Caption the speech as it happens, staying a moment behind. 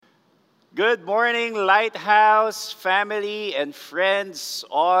Good morning, Lighthouse family and friends,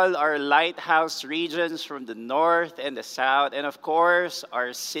 all our Lighthouse regions from the north and the south, and of course,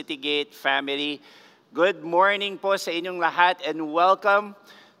 our Citygate family. Good morning po sa inyong lahat and welcome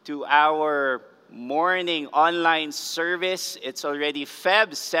to our morning online service. It's already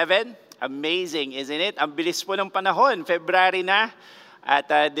Feb 7. Amazing, isn't it? Ang bilis po ng panahon, February na.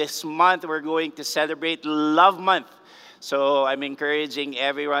 At this month, we're going to celebrate Love Month. So I'm encouraging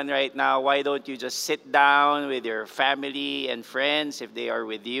everyone right now, why don't you just sit down with your family and friends, if they are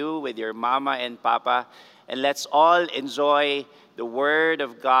with you, with your mama and papa, and let's all enjoy the Word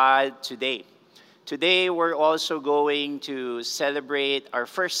of God today. Today, we're also going to celebrate our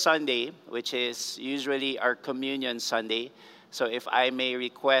first Sunday, which is usually our Communion Sunday. So if I may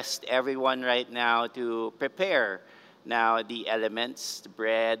request everyone right now to prepare now the elements, the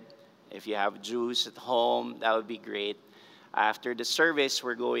bread. If you have juice at home, that would be great. After the service,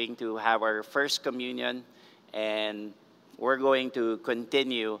 we're going to have our first communion and we're going to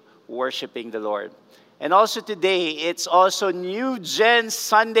continue worshiping the Lord. And also today, it's also New Gen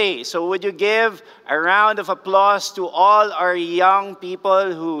Sunday. So would you give a round of applause to all our young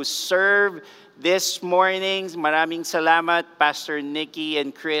people who serve this morning? Maraming salamat, Pastor Nikki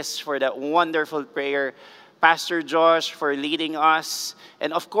and Chris, for that wonderful prayer. Pastor Josh for leading us.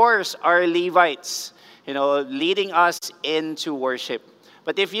 And of course, our Levites, leading us into worship.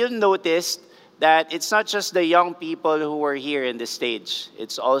 But if you noticed that it's not just the young people who are here in the stage,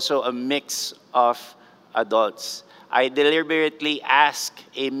 it's also a mix of adults. I deliberately ask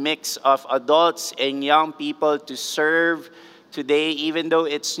a mix of adults and young people to serve today, even though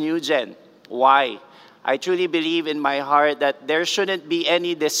it's new gen. Why? I truly believe in my heart that there shouldn't be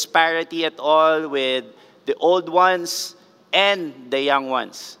any disparity at all with the old ones and the young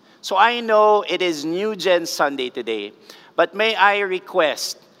ones. So I know it is New Gen Sunday today, but may I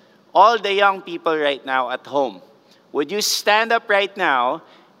request all the young people right now at home, would you stand up right now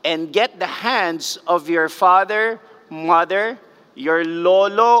and get the hands of your father, mother, your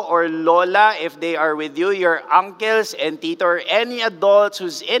lolo or lola if they are with you, your uncles and tito, or any adults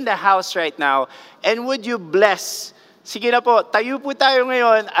who's in the house right now, and would you bless? Sige na po, tayo po tayo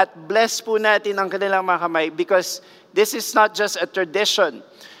ngayon at bless po natin ang kanilang mga kamay because this is not just a tradition,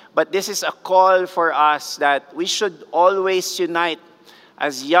 but this is a call for us that we should always unite.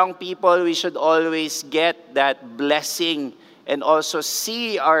 As young people, we should always get that blessing and also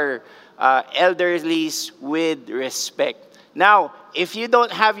see our elderlies with respect. Now, if you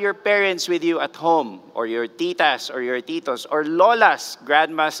don't have your parents with you at home, or your titas, or your titos, or lolas,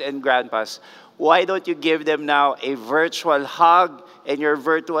 grandmas and grandpas, why don't you give them now a virtual hug and your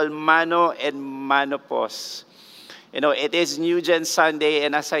virtual mano and mano pos? It is New Gen Sunday,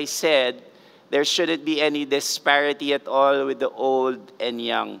 and as I said, there shouldn't be any disparity at all with the old and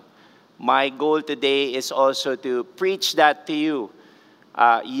young. My goal today is also to preach that to you,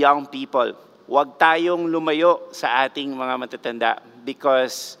 young people. Huwag tayong lumayo sa ating mga matatanda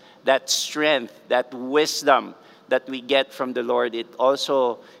because that strength, that wisdom that we get from the Lord, it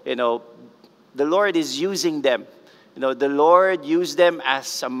also, the Lord is using them. The Lord used them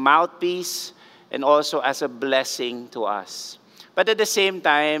as a mouthpiece and also as a blessing to us. But at the same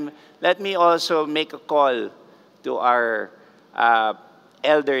time, let me also make a call to our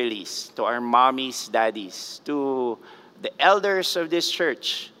elderlies, to our mommies, daddies, to the elders of this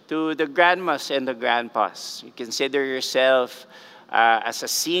church, to the grandmas and the grandpas. You consider yourself as a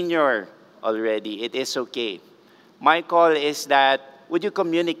senior already. It is okay. My call is that would you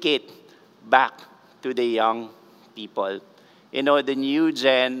communicate back to the young people? The new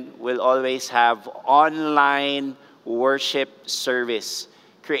gen will always have online worship service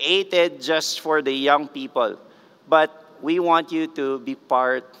created just for the young people. But we want you to be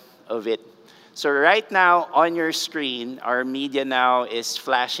part of it. So right now on your screen, our media now is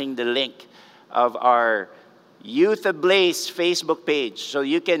flashing the link of our Youth Ablaze Facebook page. So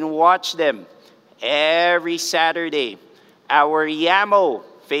you can watch them every Saturday. Our YAMO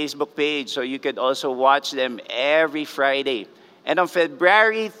Facebook page, so you could also watch them every Friday. And on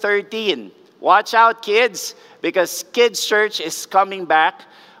February 13, watch out kids, because Kids Church is coming back.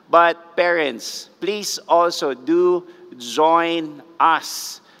 But parents, please also do join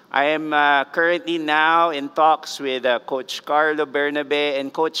us. I am currently now in talks with Coach Carlo Bernabe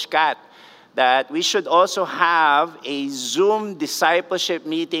and Coach Kat that we should also have a Zoom discipleship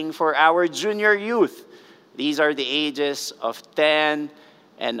meeting for our junior youth. These are the ages of 10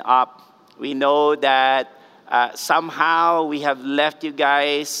 and up. We know that somehow we have left you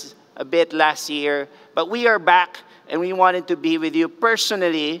guys a bit last year, but we are back and we wanted to be with you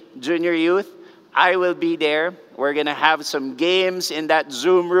personally, junior youth, I will be there. We're going to have some games in that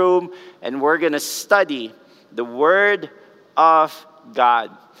Zoom room, and we're going to study the Word of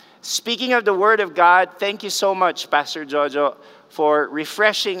God. Speaking of the Word of God, thank you so much, Pastor Jojo, for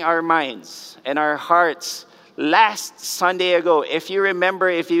refreshing our minds and our hearts last Sunday ago. If you remember,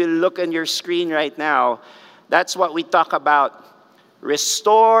 if you look on your screen right now, that's what we talk about.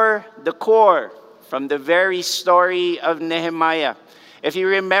 Restore the core from the very story of Nehemiah. If you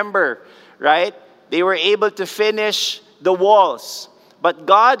remember, right, they were able to finish the walls, but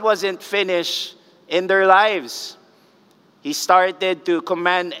God wasn't finished in their lives. He started to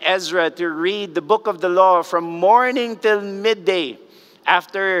command Ezra to read the book of the law from morning till midday.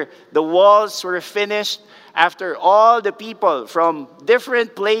 After the walls were finished, after all the people from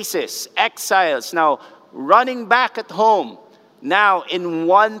different places, exiles, now running back at home, now in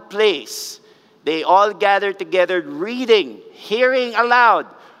one place, they all gathered together reading, hearing aloud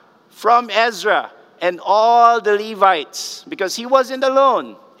from Ezra and all the Levites, because he wasn't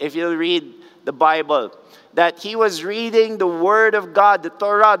alone, if you read the Bible, that he was reading the Word of God, the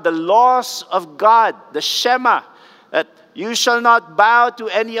Torah, the laws of God, the Shema, that you shall not bow to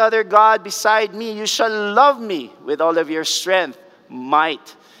any other God beside me. You shall love me with all of your strength,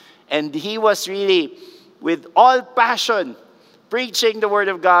 might. And he was really, with all passion, preaching the Word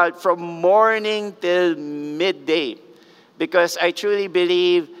of God from morning till midday. Because I truly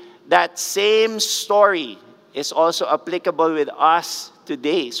believe that same story is also applicable with us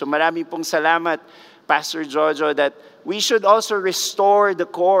today. So marami pong salamat, Pastor Jojo, that we should also restore the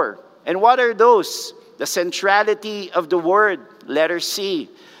core. And what are those? The centrality of the Word, letter C.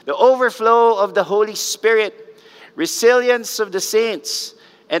 The overflow of the Holy Spirit, resilience of the saints,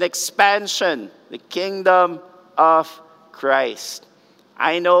 and expansion, the kingdom of Christ.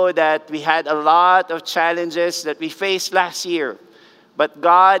 I know that we had a lot of challenges that we faced last year, but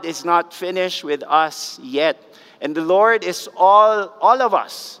God is not finished with us yet. And the Lord is all of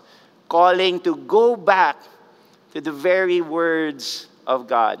us calling to go back to the very words of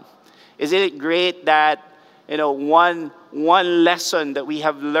God. Isn't it great that, one lesson that we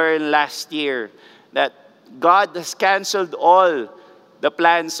have learned last year, that God has canceled all the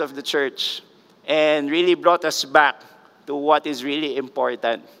plans of the church and really brought us back to what is really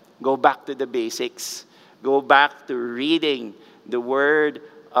important. Go back to the basics. Go back to reading the Word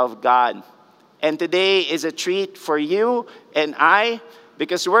of God. And today is a treat for you and I,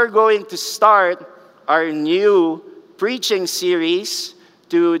 because we're going to start our new preaching series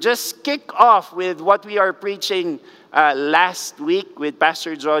to just kick off with what we are preaching last week with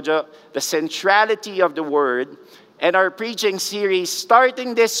Pastor Jojo, the centrality of the Word, and our preaching series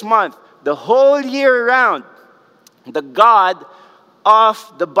starting this month, the whole year round, the God of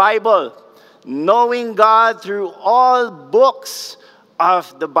the Bible, knowing God through all books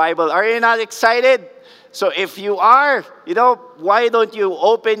of the Bible. Are you not excited? So if you are, why don't you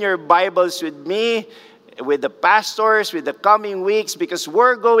open your Bibles with me, with the pastors, with the coming weeks, because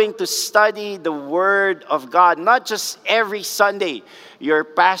we're going to study the Word of God, not just every Sunday. Your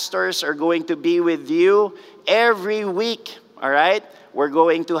pastors are going to be with you every week, all right? We're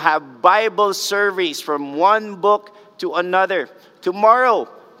going to have Bible surveys from one book to another. Tomorrow,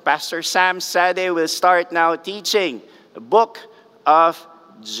 Pastor Sam Sade will start now teaching the book of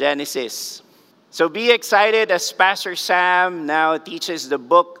Genesis. So be excited as Pastor Sam now teaches the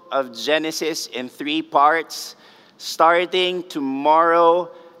book of Genesis in 3 parts. Starting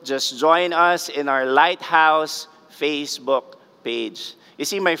tomorrow, just join us in our Lighthouse Facebook page. You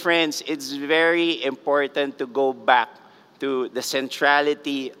see, my friends, it's very important to go back to the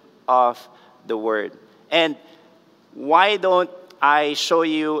centrality of the Word. And why don't I show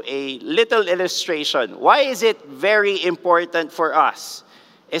you a little illustration? Why is it very important for us,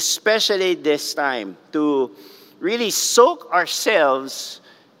 especially this time, to really soak ourselves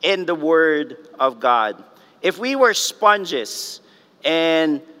in the Word of God? If we were sponges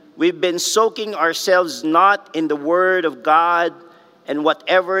and we've been soaking ourselves not in the Word of God and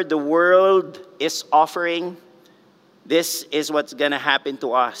whatever the world is offering, this is what's going to happen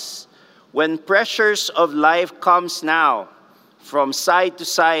to us. When pressures of life comes now, from side to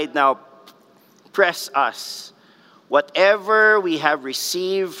side now, press us. Whatever we have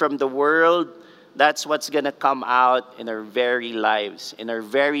received from the world, that's what's going to come out in our very lives, in our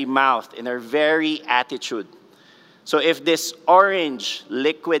very mouth, in our very attitude. So if this orange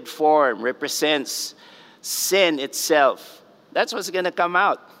liquid form represents sin itself, that's what's going to come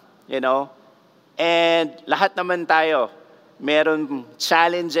out, And lahat naman tayo, meron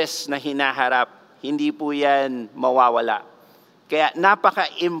challenges na hinaharap. Hindi po yan mawawala. Kaya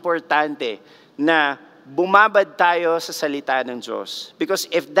napaka-importante na bumabad tayo sa salita ng Diyos. Because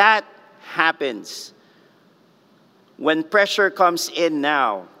if that happens, when pressure comes in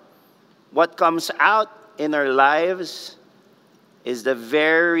now, what comes out in our lives is the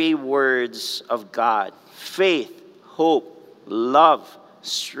very words of God. Faith, hope, love,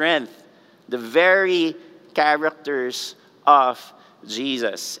 strength, the very characters of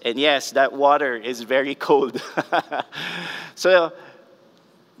Jesus. And yes, that water is very cold. So,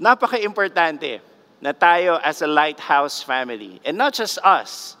 napaka-importante na tayo as a Lighthouse family, and not just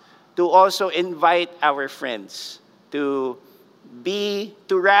us, to also invite our friends to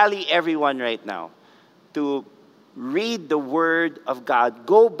rally everyone right now, to read the Word of God.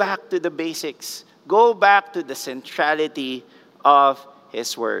 Go back to the basics. Go back to the centrality of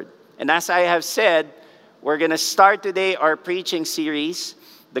His Word. And as I have said, we're going to start today our preaching series,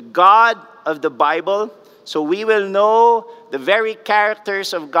 The God of the Bible. So we will know the very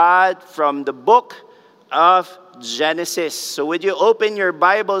characters of God from the book of Genesis. So would you open your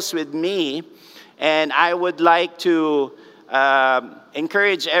Bibles with me? And I would like to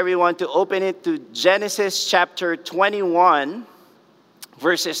encourage everyone to open it to Genesis chapter 21,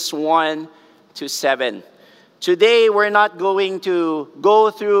 verses 1 to 7. Today, we're not going to go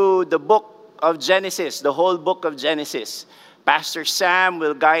through the book of Genesis, the whole book of Genesis. Pastor Sam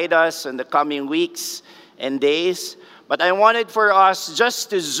will guide us in the coming weeks and days. But I wanted for us just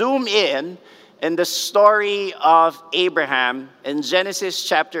to zoom in the story of Abraham in Genesis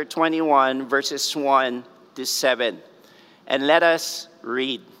chapter 21, verses 1 to 7. And let us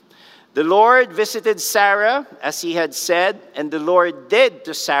read. The Lord visited Sarah as he had said, and the Lord did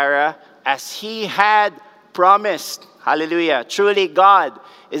to Sarah as he had promised. Hallelujah. Truly God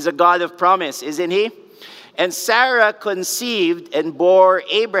is a God of promise, isn't he? And Sarah conceived and bore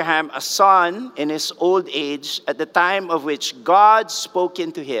Abraham a son in his old age at the time of which God spoke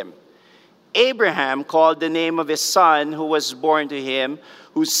to him. Abraham called the name of his son who was born to him,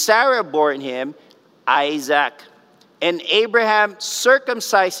 who Sarah bore him, Isaac. And Abraham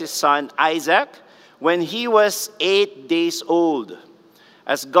circumcised his son Isaac when he was 8 days old.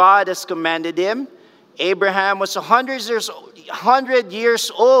 As God has commanded him, Abraham was 100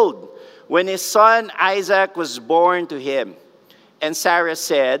 years old when his son Isaac was born to him. And Sarah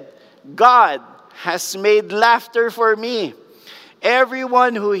said, God has made laughter for me.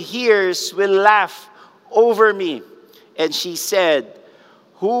 Everyone who hears will laugh over me. And she said,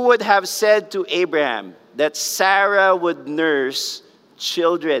 who would have said to Abraham that Sarah would nurse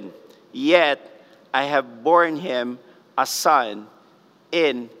children? Yet I have borne him a son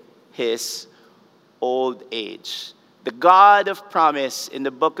in his old age. The God of promise in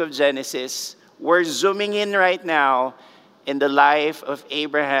the book of Genesis, we're zooming in right now in the life of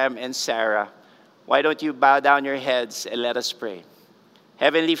Abraham and Sarah. Why don't you bow down your heads and let us pray.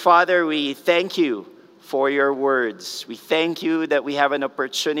 Heavenly Father, we thank you for your words. We thank you that we have an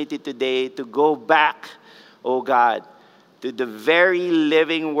opportunity today to go back, oh God, to the very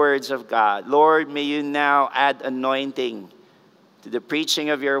living words of God. Lord, may you now add anointing to the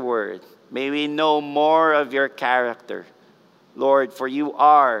preaching of your word. May we know more of your character. Lord, for you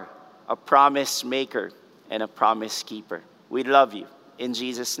are a promise maker and a promise keeper. We love you. In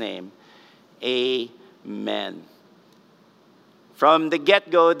Jesus' name, amen. From the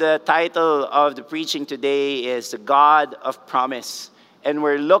get-go, the title of the preaching today is The God of Promise. And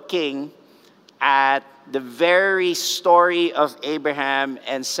we're looking at the very story of Abraham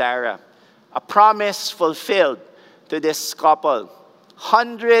and Sarah. A promise fulfilled to this couple.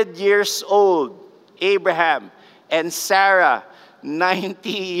 100 years old, Abraham, and Sarah, 90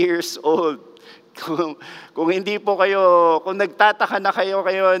 years old. Kung hindi po kayo, kung nagtataka na kayo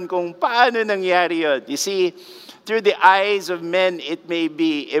ngayon kung paano nangyari yun. You see, through the eyes of men, it may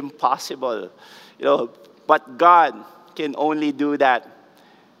be impossible. But God can only do that.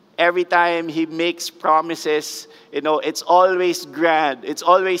 Every time He makes promises, it's always grand. It's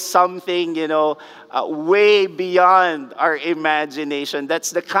always something, way beyond our imagination.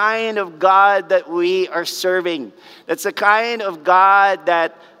 That's the kind of God that we are serving. That's the kind of God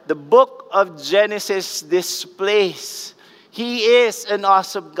that the book of Genesis displays. He is an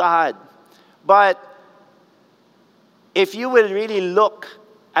awesome God. But if you will really look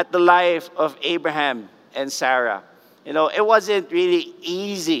at the life of Abraham and Sarah, it wasn't really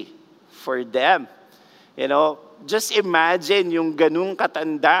easy for them. Just imagine yung ganung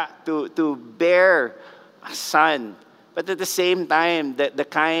katanda to bear a son. But at the same time, the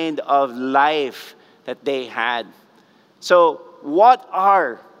kind of life that they had. So, what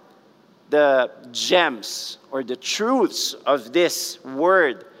are the gems or the truths of this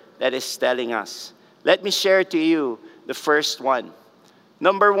word that is telling us? Let me share to you the first one.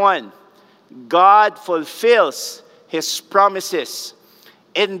 Number one, God fulfills His promises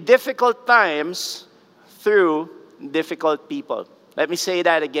in difficult times through difficult people. Let me say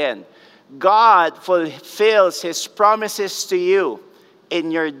that again. God fulfills His promises to you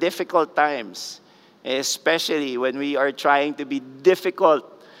in your difficult times, especially when we are trying to be difficult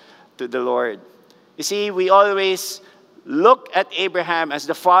to the Lord. You see, we always look at Abraham as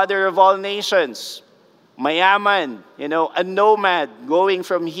the father of all nations. Mayaman, a nomad going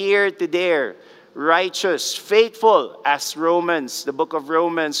from here to there. Righteous, faithful, as Romans, the book of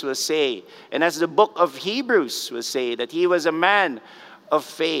Romans will say. And as the book of Hebrews will say, that he was a man of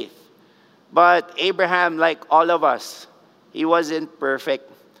faith. But Abraham, like all of us, he wasn't perfect.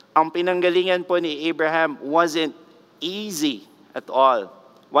 Ang pinanggalingan po ni Abraham wasn't easy at all.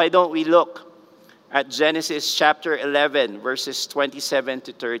 Why don't we look at Genesis chapter 11, verses 27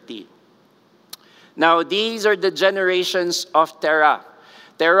 to 30. Now, these are the generations of Terah.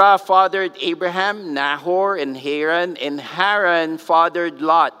 Terah fathered Abraham, Nahor, and Haran, and Haran fathered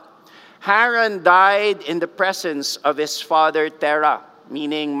Lot. Haran died in the presence of his father Terah,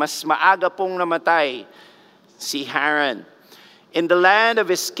 meaning mas maaga pong namatay si Haran, in the land of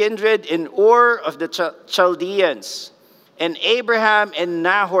his kindred in Ur of the Chaldeans. And Abraham and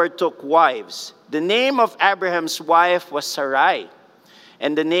Nahor took wives. The name of Abraham's wife was Sarai,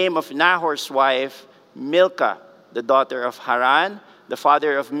 and the name of Nahor's wife, Milcah, the daughter of Haran, the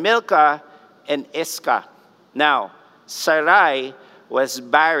father of Milcah and Iscah. Now, Sarai was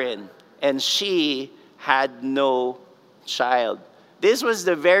barren, and she had no child. This was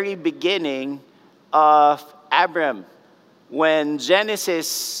the very beginning of Abram. When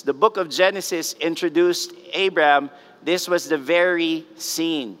Genesis, the book of Genesis, introduced Abram, this was the very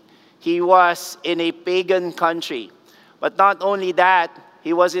scene. He was in a pagan country. But not only that,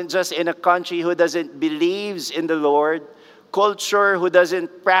 he wasn't just in a country who doesn't believe in the Lord, culture who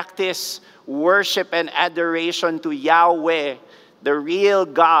doesn't practice worship and adoration to Yahweh, the real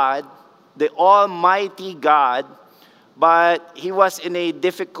God, the Almighty God, but he was in a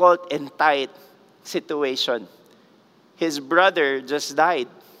difficult and tight situation. His brother just died,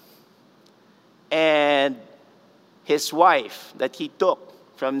 and his wife that he took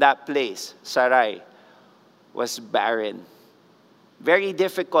from that place, Sarai, was barren. Very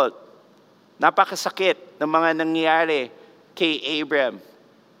difficult. Napakasakit ng mga nangyari kay Abram.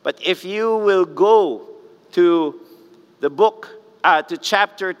 But if you will go to the book, to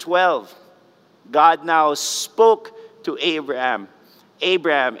chapter 12, God now spoke to Abraham,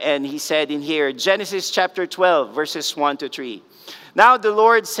 and he said in here, Genesis chapter 12, verses 1 to 3. Now the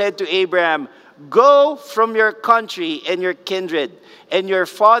Lord said to Abraham, "Go from your country and your kindred and your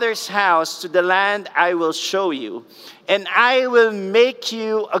father's house to the land I will show you, and I will make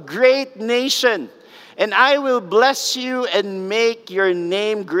you a great nation. And I will bless you and make your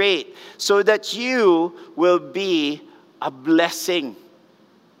name great, so that you will be a blessing."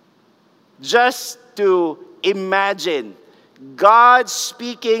 Just to imagine God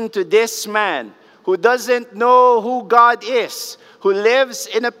speaking to this man who doesn't know who God is, who lives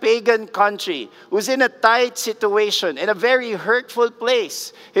in a pagan country, who's in a tight situation, in a very hurtful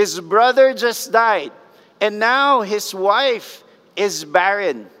place. His brother just died, and now his wife is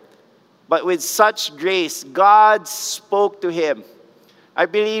barren. But with such grace, God spoke to him. I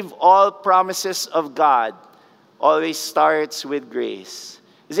believe all promises of God always starts with grace.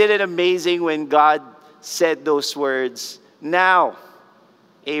 Isn't it amazing when God said those words, "Now,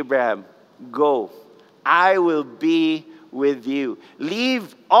 Abraham, go. I will be with you.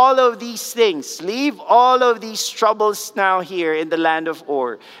 Leave all of these things. Leave all of these troubles now here in the land of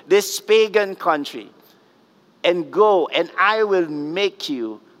Ur, this pagan country, and go, and I will make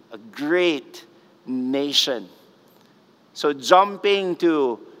you a great nation." So jumping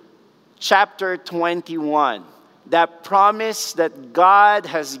to chapter 21, that promise that God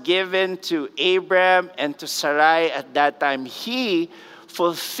has given to Abraham and to Sarai at that time, he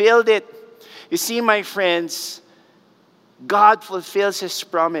fulfilled it. You see, my friends, God fulfills his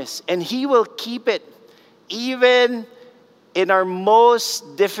promise, and he will keep it even in our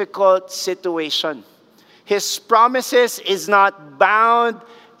most difficult situation. His promises is not bound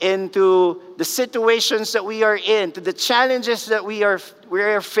into the situations that we are in, to the challenges that we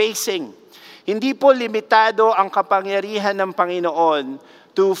are facing. Hindi po limitado ang kapangyarihan ng Panginoon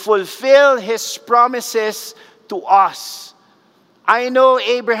to fulfill His promises to us. I know,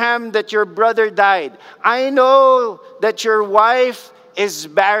 Abraham, that your brother died. I know that your wife is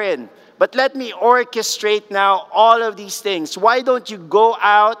barren. But let me orchestrate now all of these things. Why don't you go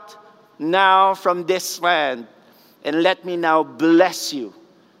out now from this land and let me now bless you?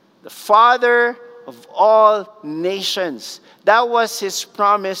 The Father of all nations. That was his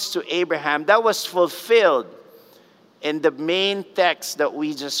promise to Abraham. That was fulfilled in the main text that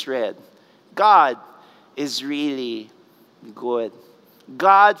we just read, God is really good.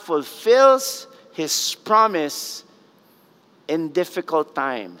 God fulfills His promise in difficult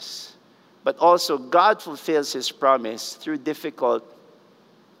times. But also, God fulfills His promise through difficult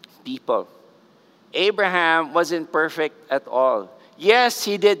people. Abraham wasn't perfect at all. Yes,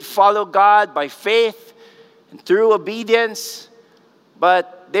 he did follow God by faith and through obedience,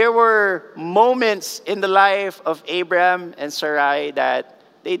 but there were moments in the life of Abraham and Sarai that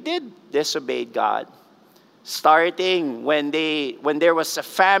they did disobey God. Starting when there was a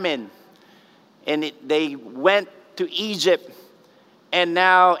famine and they went to Egypt. And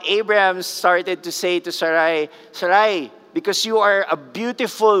now Abraham started to say to Sarai, Sarai, because you are a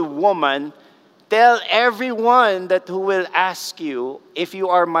beautiful woman, tell everyone that who will ask you if you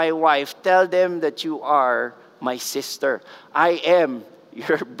are my wife, tell them that you are my sister. I am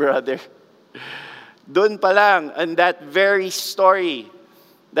your brother. Doon pa lang, in that very story,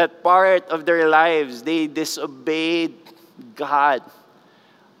 that part of their lives, they disobeyed God.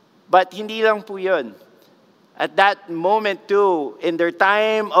 But hindi lang po yun. At that moment too, in their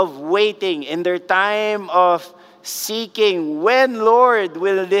time of waiting, in their time of seeking, when, Lord,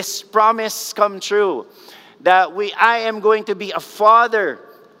 will this promise come true? That I am going to be a father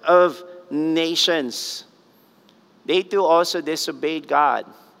of nations. They too also disobeyed God.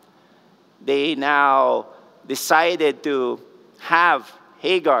 They now decided to have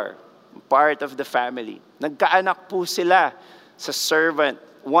Hagar, part of the family. Nagkaanak po sila sa servant,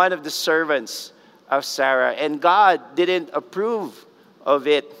 one of the servants of Sarah. And God didn't approve of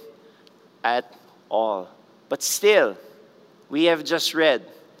it at all. But still, we have just read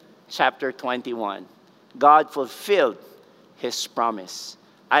chapter 21. God fulfilled His promise.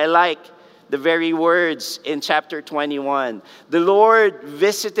 I like the very words in chapter 21. The Lord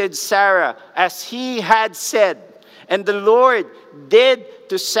visited Sarah as He had said. And the Lord did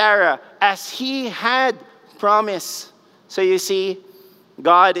to Sarah as He had promised. So you see,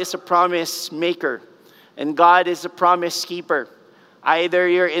 God is a promise maker. And God is a promise keeper. Either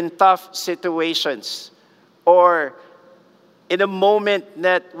you're in tough situations or in a moment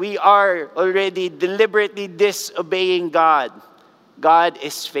that we are already deliberately disobeying God, God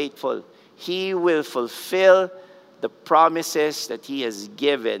is faithful. He will fulfill the promises that He has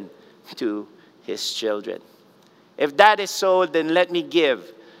given to His children. If that is so, then let me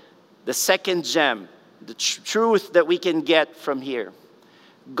give the second gem, the truth that we can get from here.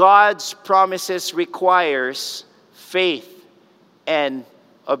 God's promises requires faith and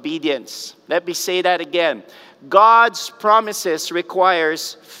obedience. Let me say that again. God's promises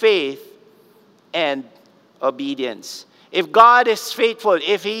requires faith and obedience. If God is faithful,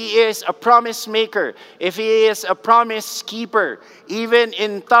 if He is a promise maker, if He is a promise keeper, even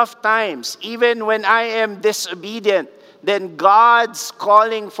in tough times, even when I am disobedient, then God's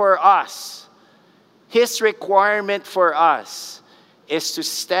calling for us, His requirement for us, is to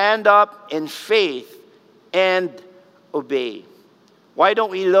stand up in faith and obey. Why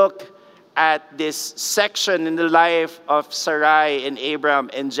don't we look at this section in the life of Sarai and Abram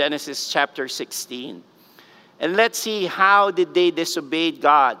in Genesis chapter 16. And let's see how did they disobey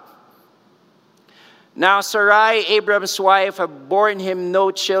God. Now Sarai, Abram's wife, had borne him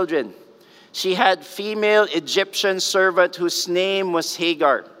no children. She had female Egyptian servant whose name was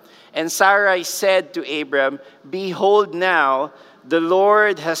Hagar. And Sarai said to Abram, behold now, the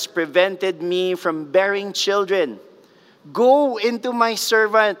Lord has prevented me from bearing children. Go into my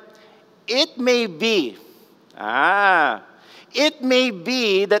servant. It may be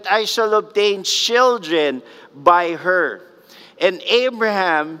that I shall obtain children by her. And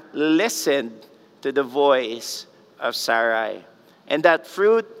Abraham listened to the voice of Sarai. And that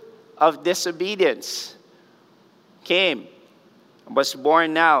fruit of disobedience came, was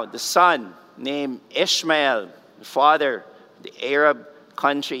born now, the son named Ishmael, the father of the Arab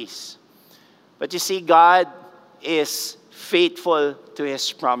countries. But you see, God is faithful to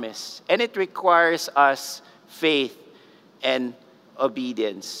His promise. And it requires us faith and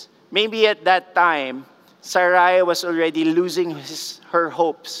obedience. Maybe at that time, Sarai was already losing her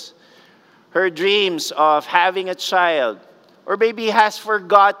hopes, her dreams of having a child, or maybe has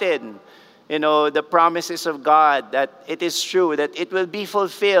forgotten, the promises of God, that it is true, that it will be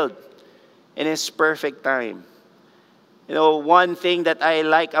fulfilled in His perfect time. One thing that I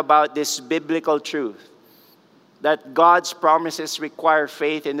like about this biblical truth, that God's promises require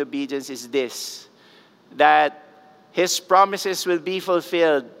faith and obedience, is this, that His promises will be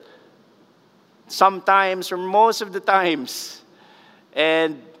fulfilled sometimes or most of the times.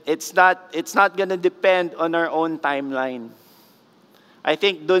 And it's not going to depend on our own timeline. I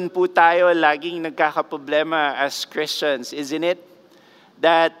think dun po tayo laging nagkakaproblema as Christians, isn't it?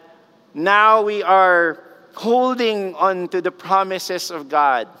 That now we are holding on to the promises of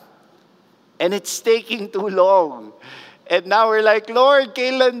God. And it's taking too long. And now we're like, Lord,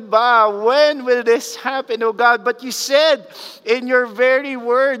 kailan ba? When will this happen, oh God? But you said in your very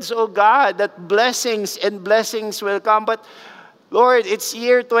words, oh God, that blessings and blessings will come. But Lord, it's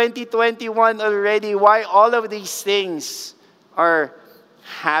year 2021 already. Why all of these things are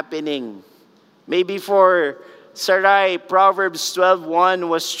happening? Maybe for Sarai, Proverbs 12:1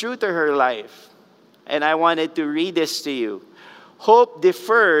 was true to her life. And I wanted to read this to you. Hope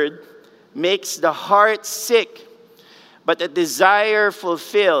deferred makes the heart sick, but a desire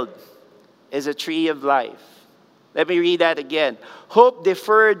fulfilled is a tree of life. Let me read that again. Hope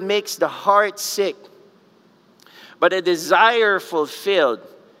deferred makes the heart sick, but a desire fulfilled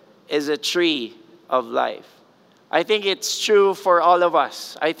is a tree of life. I think it's true for all of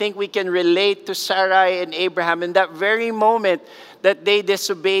us. I think we can relate to Sarai and Abraham in that very moment that they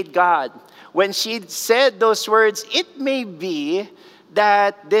disobeyed God. When she said those words, it may be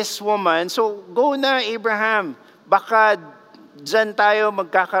that this woman, so go na Abraham, baka dyan tayo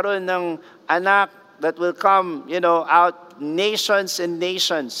magkakaroon ng anak that will come, out nations and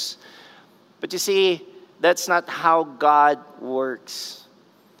nations. But you see, that's not how God works.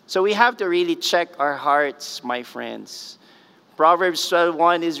 So we have to really check our hearts, my friends. Proverbs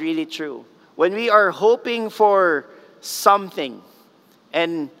 12:1 is really true. When we are hoping for something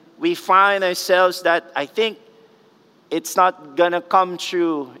and we find ourselves that I think it's not going to come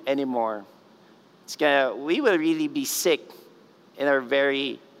true anymore, we will really be sick in our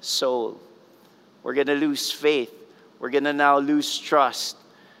very soul. We're going to lose faith. We're going to now lose trust.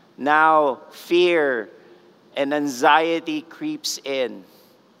 Now fear and anxiety creeps in.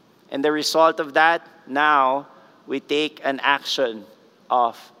 And the result of that, now we take an action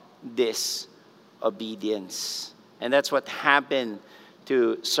of disobedience. And that's what happened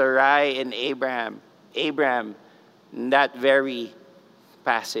to Sarai and Abraham in that very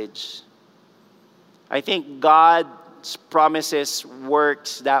passage. I think God's promises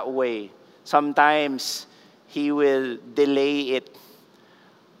works that way. Sometimes He will delay it.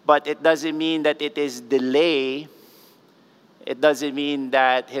 But it doesn't mean that it is delay. It doesn't mean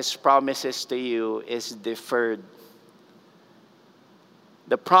that His promises to you is deferred.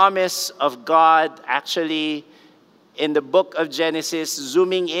 The promise of God actually in the book of Genesis,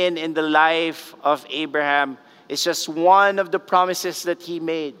 zooming in the life of Abraham, is just one of the promises that He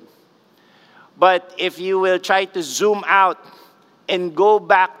made. But if you will try to zoom out and go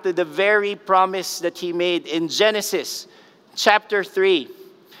back to the very promise that He made in Genesis chapter 3,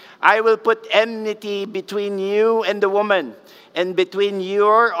 I will put enmity between you and the woman, and between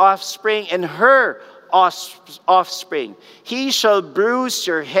your offspring and her offspring. He shall bruise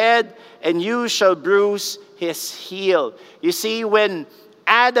your head, and you shall bruise his heel. You see, when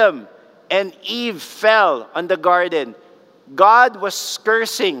Adam and Eve fell on the garden, God was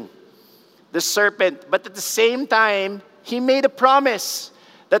cursing the serpent, but at the same time, He made a promise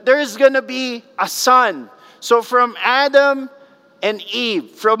that there is going to be a son. So from Adam and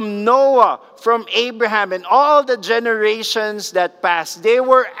Eve, from Noah, from Abraham, and all the generations that passed, they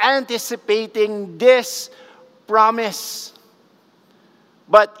were anticipating this promise.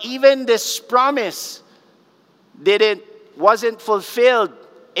 But even this promise wasn't fulfilled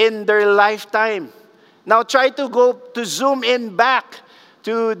in their lifetime. Now try to zoom in back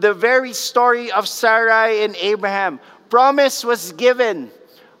to the very story of Sarai and Abraham. Promise was given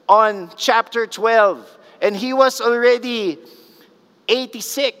on chapter 12, and he was already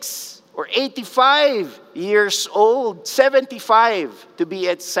 86 or 85 years old, 75 to be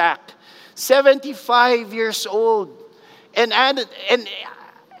exact. 75 years old. And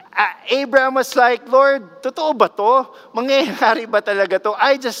Abraham was like, Lord, totoo ba to? Mangyayari ba talaga to?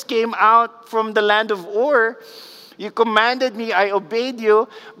 I just came out from the land of Ur. You commanded me, I obeyed you,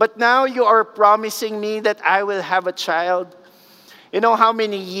 but now you are promising me that I will have a child. You know how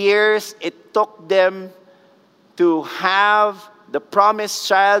many years it took them to have the promised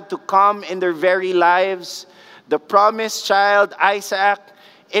child to come in their very lives? The promised child, Isaac,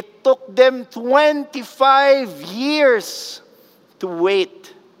 it took them 25 years to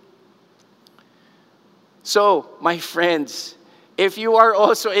wait. So, my friends, if you are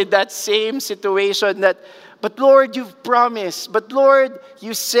also in that same situation that, but Lord, you've promised. But Lord,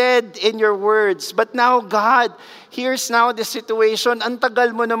 you said in your words. But now, God, here's now the situation. Ang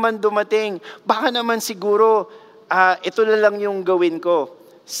tagal mo naman dumating. Baka naman siguro, ito na lang yung gawin ko.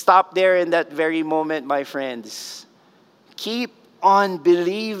 Stop there in that very moment, my friends. Keep on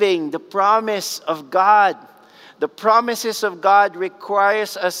believing the promise of God. The promises of God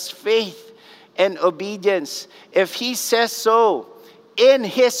requires us faith and obedience. If He says so, in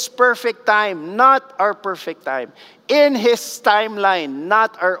His perfect time, not our perfect time, in His timeline,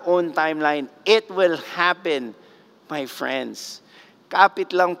 not our own timeline, it will happen, my friends.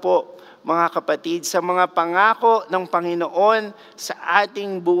 Kapit lang po, mga kapatid, sa mga pangako ng Panginoon sa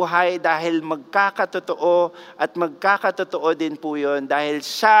ating buhay dahil magkakatotoo at magkakatotoo din po yun dahil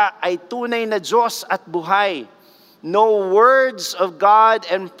siya ay tunay na Diyos at buhay. No words of God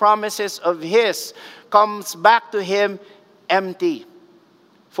and promises of His comes back to Him empty.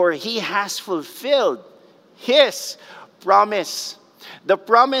 For He has fulfilled His promise. The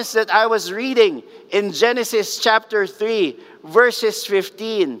promise that I was reading in Genesis chapter 3, verses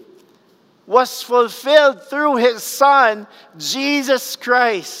 15, was fulfilled through His Son, Jesus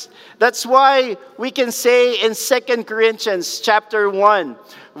Christ. That's why we can say in 2 Corinthians chapter 1,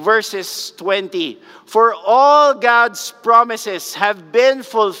 verses 20, for all God's promises have been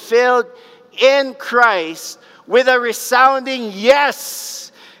fulfilled in Christ with a resounding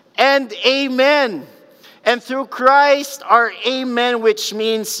yes and amen. And through Christ, our amen, which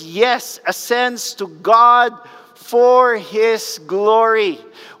means yes, ascends to God for His glory.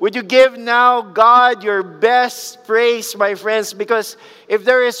 Would you give now God your best praise, my friends? Because if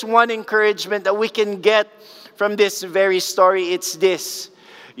there is one encouragement that we can get from this very story, it's this.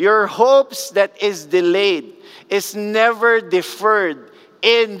 Your hopes that is delayed is never deferred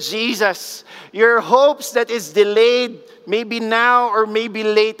in Jesus. Your hopes that is delayed, maybe now or maybe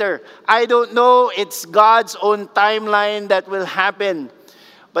later. I don't know. It's God's own timeline that will happen.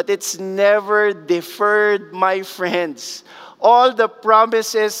 But it's never deferred, my friends. All the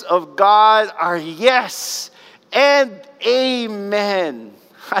promises of God are yes and amen.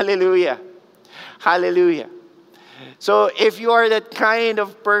 Hallelujah. Hallelujah. So if you are that kind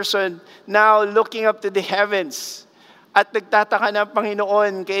of person now looking up to the heavens at nagtataka ng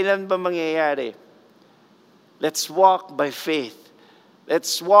Panginoon, kailan ba mangyayari? Let's walk by faith.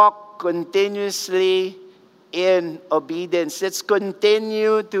 Let's walk continuously in obedience. Let's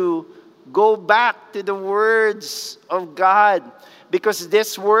continue to go back to the words of God, because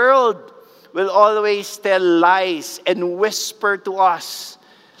this world will always tell lies and whisper to us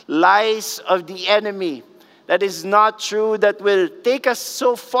lies of the enemy that is not true, that will take us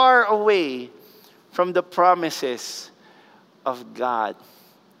so far away from the promises of God.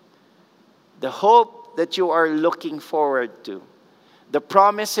 The hope that you are looking forward to, the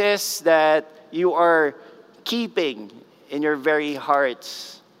promises that you are keeping in your very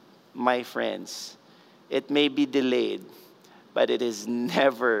hearts, my friends, it may be delayed, but it is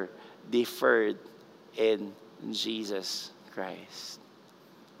never deferred in Jesus Christ.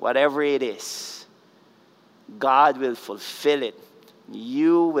 Whatever it is, God will fulfill it.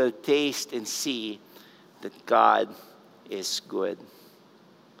 You will taste and see that God is good.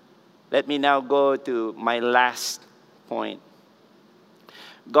 Let me now go to my last point.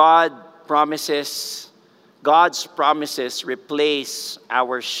 God's promises replace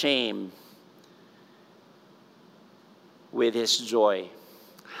our shame with His joy.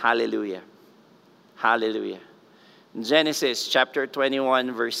 Hallelujah. Hallelujah. Genesis chapter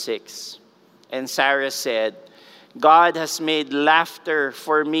 21, verse 6. And Sarah said, God has made laughter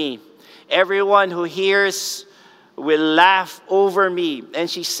for me. Everyone who hears will laugh over me. And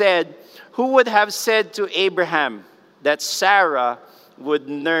she said, who would have said to Abraham that Sarah would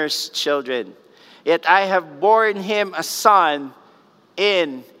nurse children? Yet I have borne him a son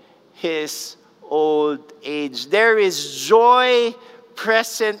in his old age. There is joy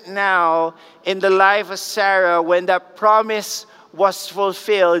present now in the life of Sarah when that promise was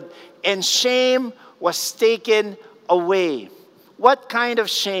fulfilled and shame was taken away. What kind of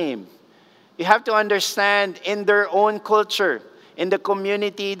shame? You have to understand, in their own culture, in the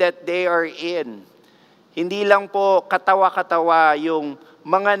community that they are in, hindi lang po katawa-katawa yung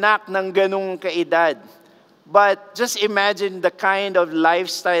manganak ng ganung kaedad. But just imagine the kind of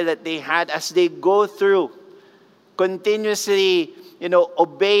lifestyle that they had as they go through, continuously,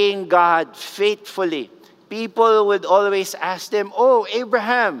 obeying God faithfully. People would always ask them, oh,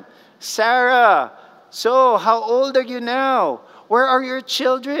 Abraham, Sarah, so how old are you now? Where are your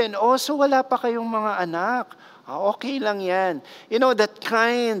children? Oh, so wala pa kayong mga anak. Okay lang yan. That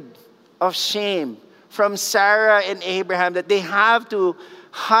kind of shame from Sarah and Abraham, that they have to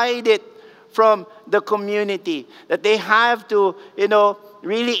hide it from the community, that they have to,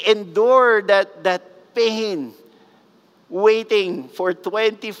 really endure that pain, waiting for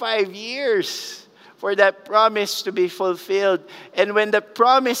 25 years for that promise to be fulfilled. And when the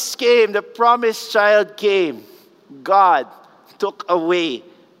promise came, the promised child came, God took away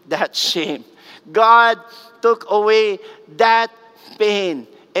that shame. God took away that pain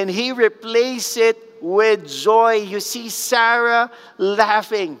and He replaced it with joy. You see Sarah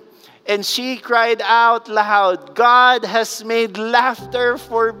laughing. And she cried out loud, God has made laughter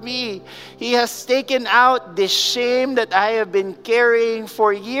for me. He has taken out the shame that I have been carrying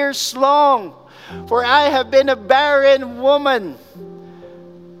for years long. For I have been a barren woman.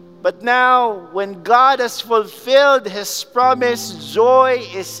 But now, when God has fulfilled His promise, joy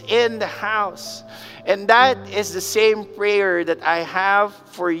is in the house. And that is the same prayer that I have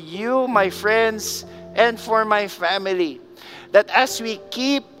for you, my friends, and for my family. That as we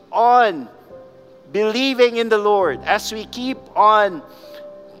keep on believing in the Lord, as we keep on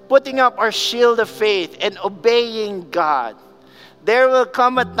putting up our shield of faith and obeying God, there will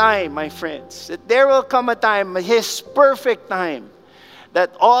come a time, my friends, that there will come a time, His perfect time,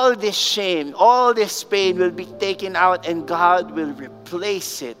 that all this shame, all this pain will be taken out and God will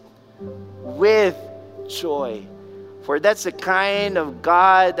replace it with joy. For that's the kind of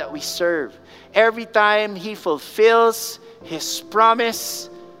God that we serve. Every time He fulfills His promise,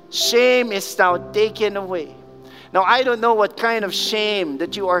 shame is now taken away. Now, I don't know what kind of shame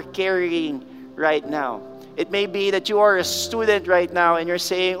that you are carrying right now. It may be that you are a student right now and you're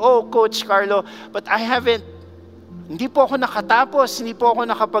saying, oh, Coach Carlo, but hindi po ako nakatapos, hindi po ako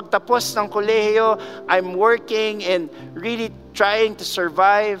nakapagtapos ng kolehiyo. I'm working and really trying to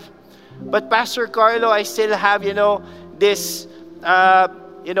survive. But Pastor Carlo, I still have, this,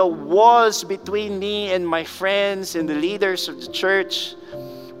 walls between me and my friends and the leaders of the church.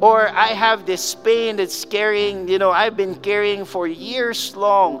 Or I have this pain that's carrying, I've been carrying for years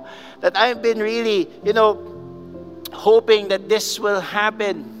long. That I've been really, hoping that this will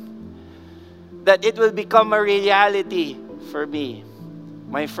happen. That it will become a reality for me.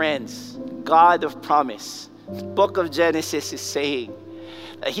 My friends, God of promise, the book of Genesis is saying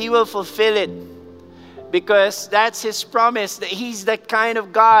that He will fulfill it. Because that's His promise, that He's that kind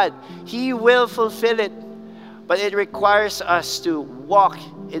of God. He will fulfill it. But it requires us to walk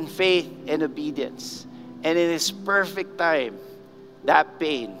in faith and obedience. And in His perfect time, that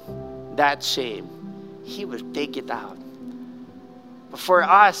pain, that shame, He will take it out. But for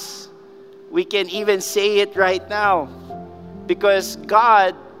us, we can even say it right now. Because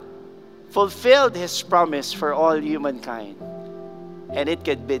God fulfilled His promise for all humankind. And it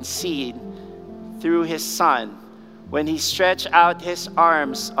could be seen through His Son when He stretched out His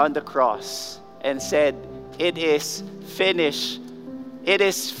arms on the cross and said, it is finished. It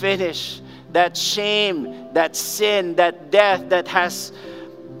is finished. That shame, that sin, that death that has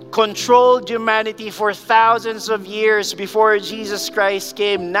controlled humanity for thousands of years before Jesus Christ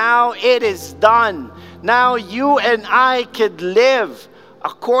came. Now it is done. Now you and I could live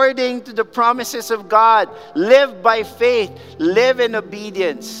according to the promises of God. Live by faith. Live in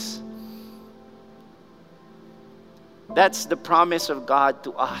obedience. That's the promise of God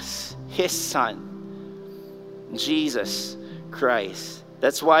to us. His Son, Jesus Christ.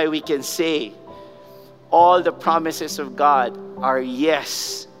 That's why we can say all the promises of God are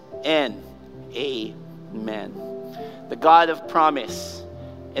yes and amen. The God of promise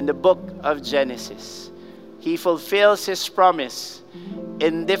in the book of Genesis, He fulfills His promise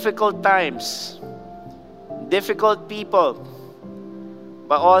in difficult times, difficult people,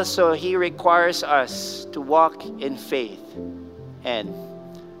 but also He requires us to walk in faith and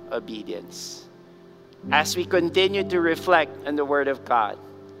obedience. As we continue to reflect on the Word of God,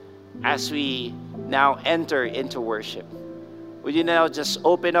 as we now enter into worship, would you now just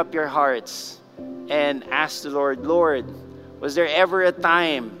open up your hearts and ask the Lord, Lord, was there ever a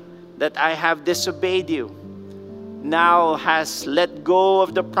time that I have disobeyed you? Now has let go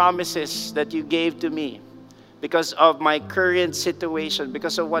of the promises that you gave to me because of my current situation,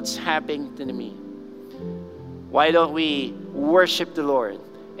 because of what's happening to me. Why don't we worship the Lord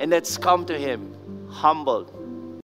and let's come to Him humbled